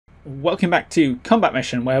Welcome back to Combat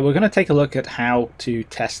Mission, where we're going to take a look at how to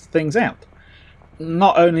test things out.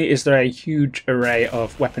 Not only is there a huge array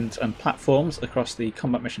of weapons and platforms across the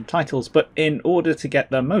Combat Mission titles, but in order to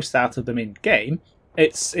get the most out of them in-game,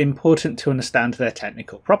 it's important to understand their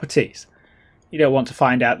technical properties. You don't want to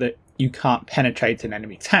find out that you can't penetrate an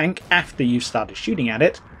enemy tank after you've started shooting at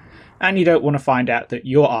it, and you don't want to find out that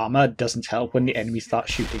your armour doesn't help when the enemy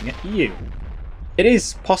starts shooting at you. It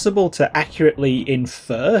is possible to accurately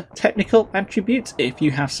infer technical attributes if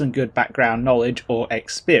you have some good background knowledge or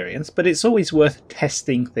experience, but it's always worth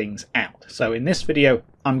testing things out. So in this video,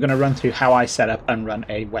 I'm going to run through how I set up and run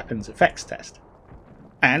a weapons effects test.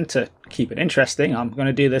 And to keep it interesting, I'm going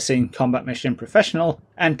to do this in Combat Mission Professional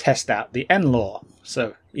and test out the N-Law.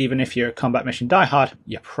 So even if you're a Combat Mission diehard,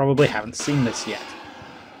 you probably haven't seen this yet.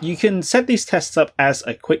 You can set these tests up as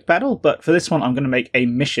a quick battle, but for this one I'm going to make a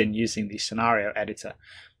mission using the scenario editor.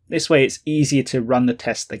 This way it's easier to run the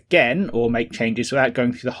test again or make changes without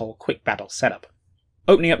going through the whole quick battle setup.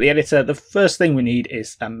 Opening up the editor, the first thing we need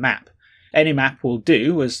is a map. Any map will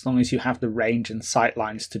do as long as you have the range and sight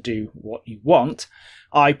lines to do what you want.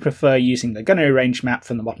 I prefer using the gunnery range map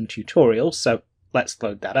from the modern tutorials, so let's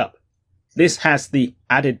load that up. This has the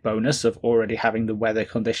added bonus of already having the weather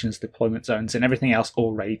conditions, deployment zones and everything else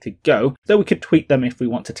all ready to go, though we could tweak them if we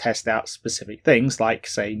want to test out specific things like,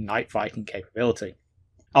 say, night fighting capability.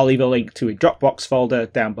 I'll leave a link to a Dropbox folder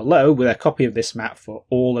down below with a copy of this map for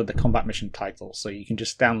all of the Combat Mission titles, so you can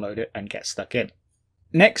just download it and get stuck in.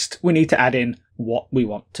 Next, we need to add in what we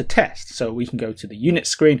want to test, so we can go to the unit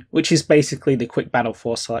screen, which is basically the quick battle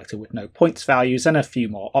force selector with no points values and a few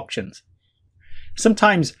more options.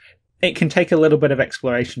 Sometimes it can take a little bit of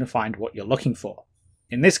exploration to find what you're looking for.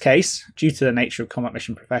 In this case, due to the nature of Combat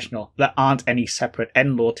Mission Professional, there aren't any separate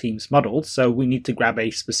N-Law teams modelled, so we need to grab a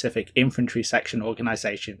specific infantry section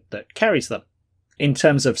organisation that carries them. In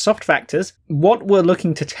terms of soft factors, what we're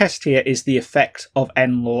looking to test here is the effect of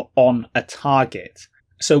N-Law on a target.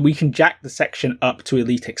 So we can jack the section up to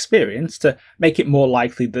elite experience to make it more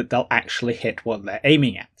likely that they'll actually hit what they're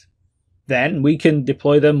aiming at. Then we can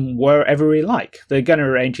deploy them wherever we like. The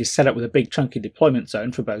gunnery range is set up with a big chunky deployment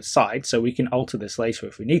zone for both sides, so we can alter this later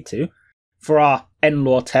if we need to. For our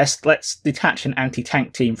N-Law test, let's detach an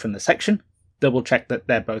anti-tank team from the section, double check that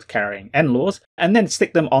they're both carrying N-Laws, and then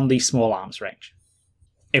stick them on the small arms range.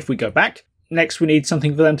 If we go back, next we need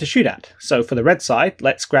something for them to shoot at. So for the red side,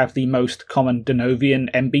 let's grab the most common Denovian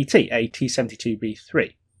MBT, a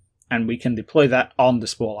T-72B3, and we can deploy that on the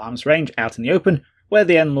small arms range out in the open, where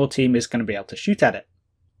the N-Law team is going to be able to shoot at it.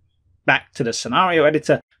 Back to the scenario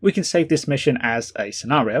editor, we can save this mission as a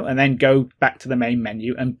scenario and then go back to the main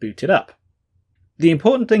menu and boot it up. The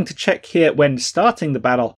important thing to check here when starting the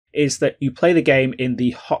battle is that you play the game in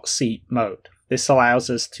the hot seat mode. This allows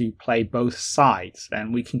us to play both sides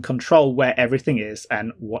and we can control where everything is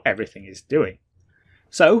and what everything is doing.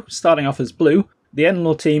 So, starting off as blue, the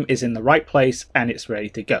N-Law team is in the right place and it's ready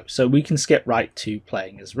to go, so we can skip right to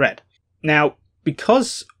playing as red. Now,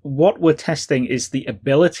 because what we're testing is the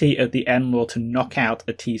ability of the N-Law to knock out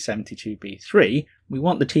a T-72B3, we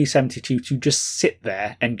want the T-72 to just sit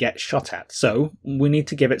there and get shot at, so we need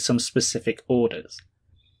to give it some specific orders.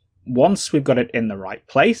 Once we've got it in the right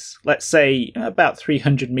place, let's say about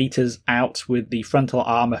 300 meters out with the frontal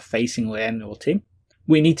armor facing the N-Law team,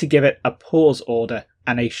 we need to give it a pause order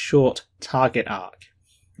and a short target arc.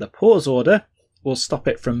 The pause order will stop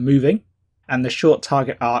it from moving, and the short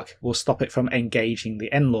target arc will stop it from engaging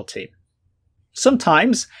the N-Law team.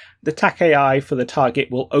 Sometimes the TAC AI for the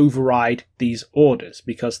target will override these orders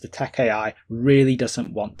because the TAC AI really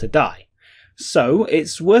doesn't want to die. So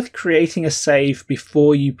it's worth creating a save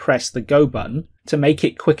before you press the go button to make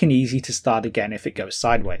it quick and easy to start again if it goes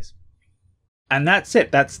sideways. And that's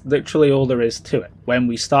it, that's literally all there is to it. When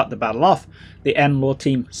we start the battle off, the N-Law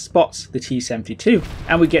team spots the T-72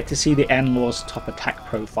 and we get to see the N-Law's top attack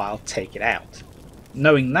profile take it out.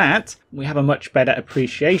 Knowing that, we have a much better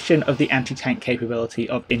appreciation of the anti-tank capability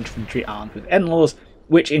of infantry armed with N-Laws,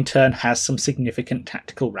 which in turn has some significant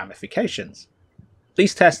tactical ramifications.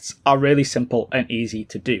 These tests are really simple and easy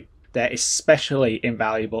to do. They're especially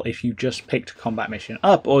invaluable if you just picked Combat Mission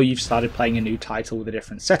up or you've started playing a new title with a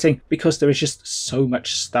different setting, because there is just so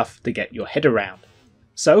much stuff to get your head around.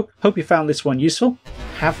 So, hope you found this one useful,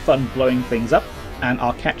 have fun blowing things up, and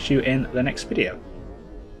I'll catch you in the next video.